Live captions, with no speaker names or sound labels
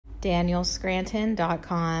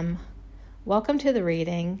DanielScranton.com. Welcome to the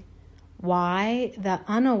reading, Why the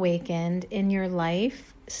Unawakened in Your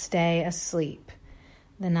Life Stay Asleep.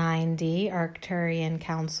 The 9D Arcturian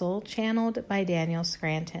Council, channeled by Daniel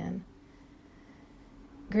Scranton.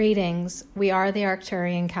 Greetings, we are the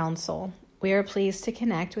Arcturian Council. We are pleased to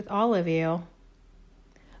connect with all of you.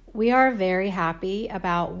 We are very happy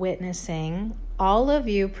about witnessing all of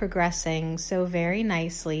you progressing so very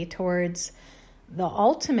nicely towards the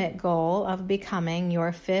ultimate goal of becoming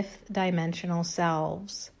your fifth dimensional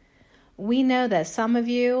selves. We know that some of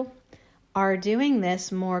you are doing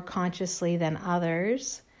this more consciously than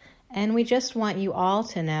others, and we just want you all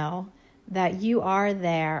to know that you are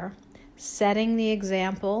there, setting the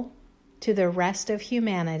example to the rest of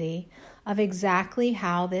humanity of exactly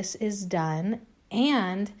how this is done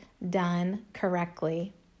and done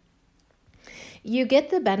correctly. You get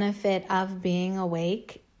the benefit of being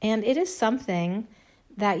awake, and it is something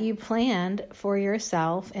that you planned for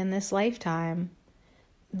yourself in this lifetime.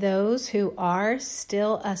 Those who are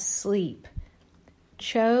still asleep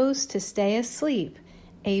chose to stay asleep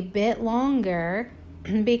a bit longer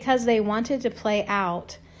because they wanted to play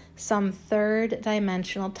out some third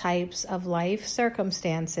dimensional types of life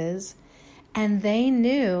circumstances, and they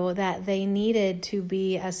knew that they needed to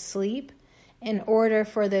be asleep in order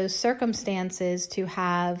for those circumstances to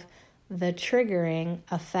have the triggering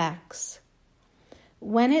effects.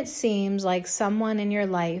 When it seems like someone in your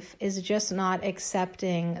life is just not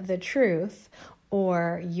accepting the truth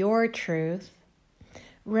or your truth,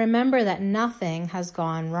 remember that nothing has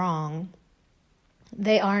gone wrong.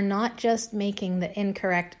 They are not just making the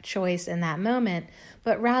incorrect choice in that moment,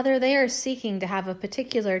 but rather they are seeking to have a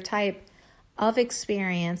particular type of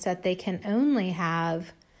experience that they can only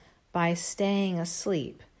have by staying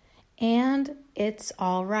asleep. And it's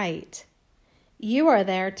all right. You are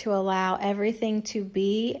there to allow everything to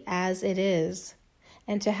be as it is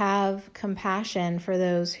and to have compassion for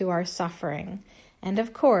those who are suffering, and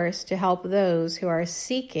of course to help those who are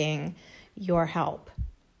seeking your help.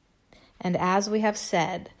 And as we have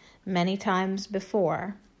said many times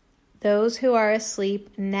before, those who are asleep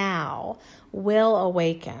now will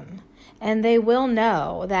awaken, and they will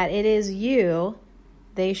know that it is you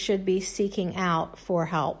they should be seeking out for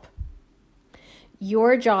help.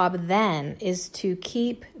 Your job then is to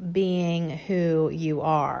keep being who you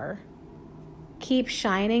are. Keep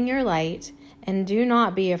shining your light, and do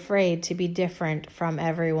not be afraid to be different from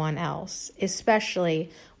everyone else,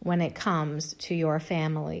 especially when it comes to your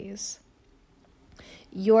families.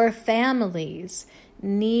 Your families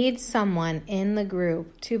need someone in the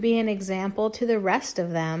group to be an example to the rest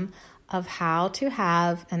of them of how to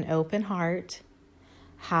have an open heart,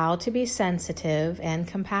 how to be sensitive and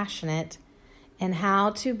compassionate, and how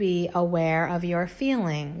to be aware of your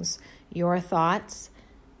feelings, your thoughts,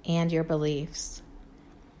 and your beliefs.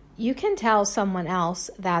 You can tell someone else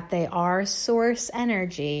that they are source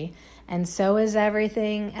energy, and so is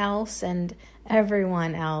everything else and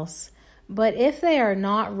everyone else. But if they are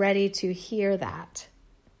not ready to hear that,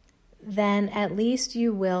 then at least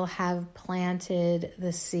you will have planted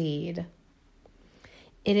the seed.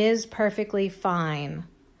 It is perfectly fine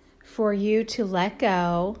for you to let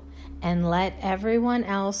go and let everyone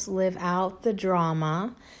else live out the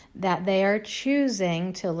drama that they are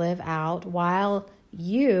choosing to live out, while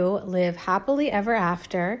you live happily ever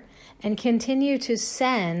after and continue to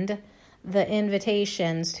send the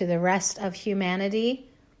invitations to the rest of humanity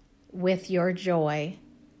with your joy,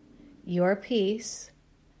 your peace,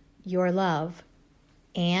 your love,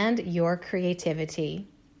 and your creativity.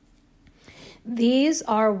 These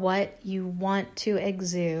are what you want to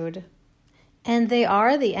exude, and they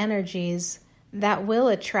are the energies that will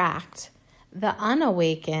attract the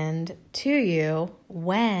unawakened to you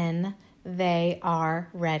when they are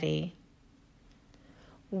ready.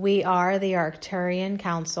 We are the Arcturian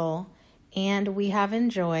Council, and we have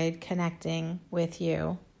enjoyed connecting with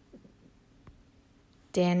you.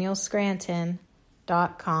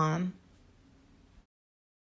 DanielScranton.com